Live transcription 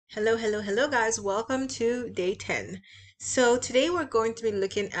Hello guys, welcome to day 10. So today we're going to be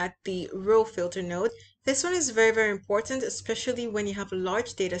looking at the row filter node. This one is very important, especially when you have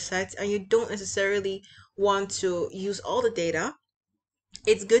large data sets and you don't necessarily want to use all the data.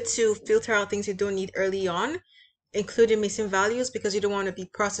 It's good to filter out things you don't need early on, including missing values, because you don't want to be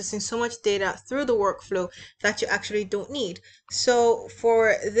processing so much data through the workflow that you actually don't need. So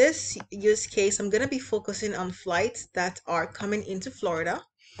for this use case, I'm going to be focusing on flights that are coming into Florida.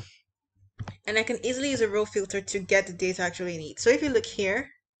 And I can easily use a row filter to get the data I actually need. So if you look here,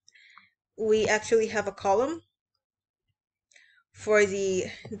 we actually have a column for the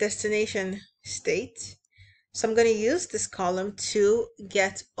destination state. So I'm going to use this column to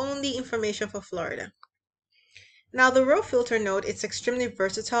get only information for Florida. Now the row filter node, it's extremely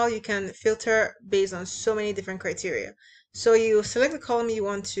versatile. You can filter based on so many different criteria. So you select the column you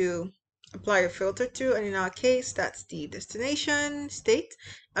want to apply a filter to, and in our case that's the destination state.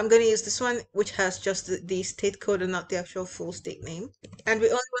 I'm going to use this one, which has just the state code and not the actual full state name, and we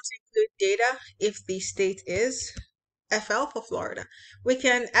only want to include data if the state is FL for Florida. We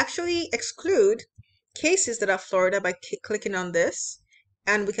can actually exclude cases that are Florida by clicking on this,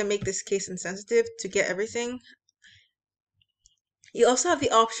 and we can make this case insensitive to get everything. You also have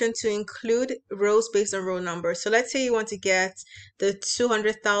the option to include rows based on row number. So let's say you want to get the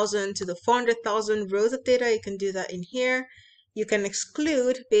 200,000 to the 400,000 rows of data. You can do that in here. You can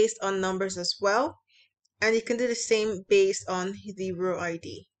exclude based on numbers as well. And you can do the same based on the row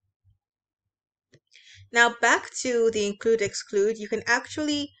ID. Now back to the include exclude, you can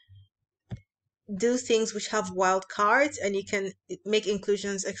actually do things which have wildcards, and you can make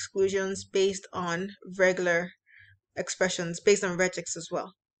inclusions, exclusions based on regular expressions, based on regex as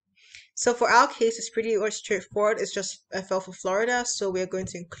well. So for our case, it's pretty straightforward. It's just FL for Florida. So we're going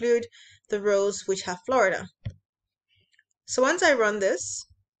to include the rows which have Florida. So once I run this,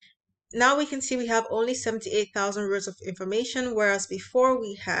 now we can see we have only 78,000 rows of information, whereas before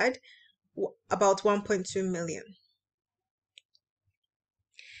we had about 1.2 million.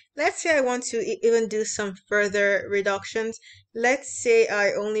 Let's say I want to even do some further reductions. Let's say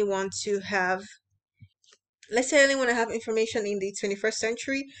I only want to have information in the 21st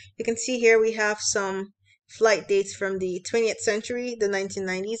century. You can see here we have some flight dates from the 20th century, the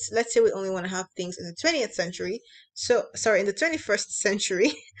 1990s. Let's say we only want to have things in the 20th century. So, sorry, in the 21st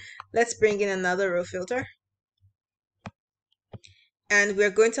century. Let's bring in another row filter. And we're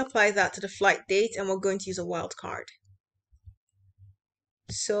going to apply that to the flight date, and we're going to use a wildcard.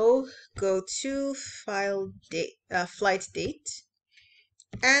 So go to file date, flight date,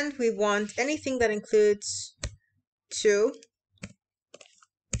 and we want anything that includes 2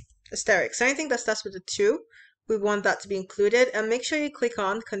 asterisk. So anything that starts with a 2, we want that to be included, and make sure you click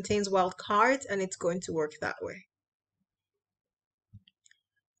on contains wildcards, and it's going to work that way.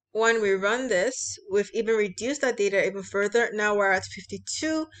 When we run this, we've even reduced that data even further. Now we're at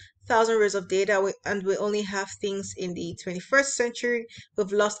 52,000 rows of data, and we only have things in the 21st century.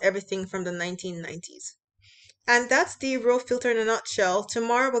 We've lost everything from the 1990s. And that's the row filter in a nutshell.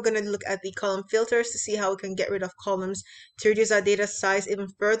 Tomorrow we're going to look at the column filters to see how we can get rid of columns to reduce our data size even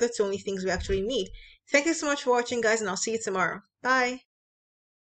further to only things we actually need. Thank you so much for watching, guys, and I'll see you tomorrow. Bye!